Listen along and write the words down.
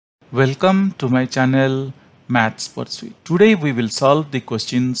Welcome to my channel Maths Pursuit. Today we will solve the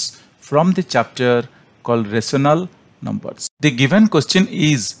questions from the chapter called Rational Numbers. The given question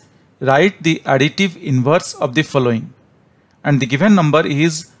is write the additive inverse of the following, and the given number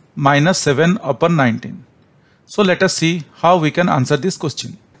is -7/19. So let us see how we can answer this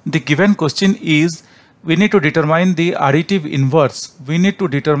question. The given question is we need to determine the additive inverse. We need to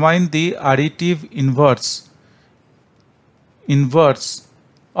determine the additive inverse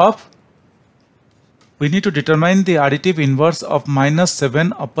of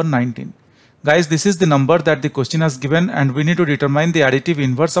 -7/19. Guys, this is the number that the question has given and we need to determine the additive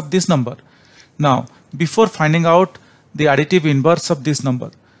inverse of this number. Now, before finding out the additive inverse of this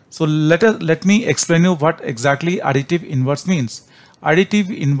number, so let me explain you what exactly additive inverse means. Additive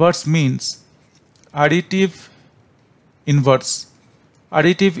inverse means additive inverse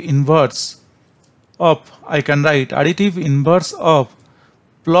of, I can write additive inverse of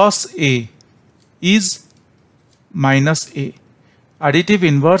plus A is minus A. Additive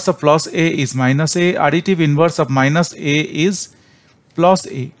inverse of plus A is minus A. Additive inverse of minus A is plus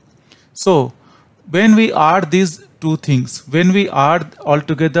A. So when we add these two things, when we add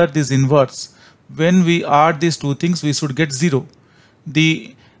altogether this inverse, when we add these two things, we should get 0.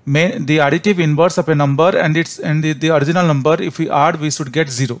 The additive inverse of a number and the original number, if we add, we should get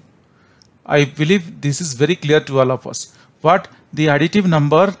 0. I believe this is very clear to all of us. What the additive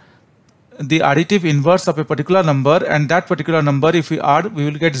inverse of a particular number, and that particular number, if we add, we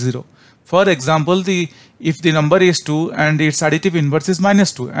will get 0. For example, if the number is 2 and its additive inverse is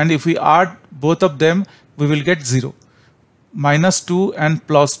 -2, and if we add both of them, we will get 0. -2 and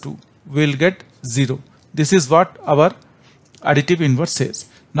 +2 we will get 0. This is what our additive inverse says.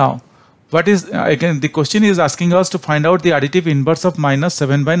 Now, what is again the question is asking us to find out the additive inverse of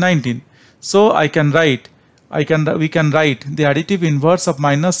 -7/19. So we can write the additive inverse of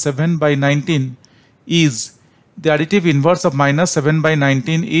 -7/19 is -7/19 The additive inverse of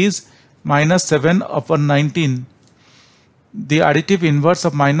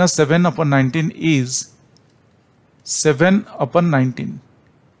 -7/19 is 7/19.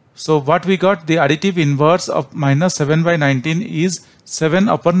 So what we got, the additive inverse of -7/19 is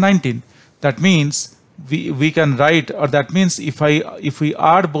 7/19. That means we can write, or that means if we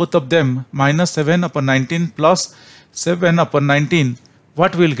add both of them, -7/19 plus 7/19,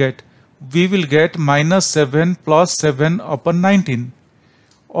 what we'll get? We will get -7 plus 7/19,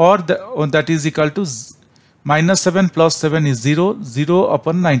 or that is equal to -7 plus 7 is 0,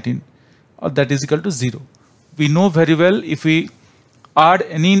 0/19, or that is equal to 0. We know very well, if we add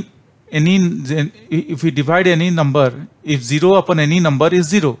if we divide any number, if 0 upon any number is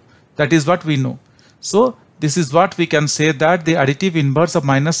 0, that is what we know. So this is what we can say, that the additive inverse of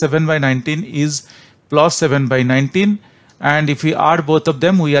 -7/19 is plus 7/19, and if we add both of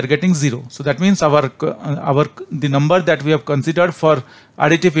them, we are getting 0. So that means the number that we have considered for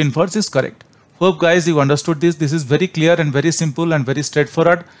additive inverse is correct. Hope guys you understood this. This is very clear and very simple and very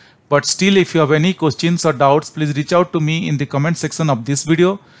straightforward. But still, if you have any questions or doubts, please reach out to me in the comment section of this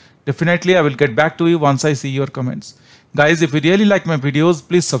video. Definitely I will get back to you once I see your comments. Guys, if you really like my videos,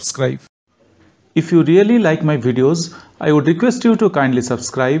 please subscribe. If you really like my videos, I would request you to kindly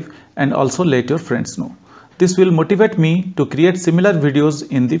subscribe and also let your friends know. This will motivate me to create similar videos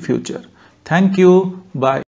in the future. Thank you. Bye.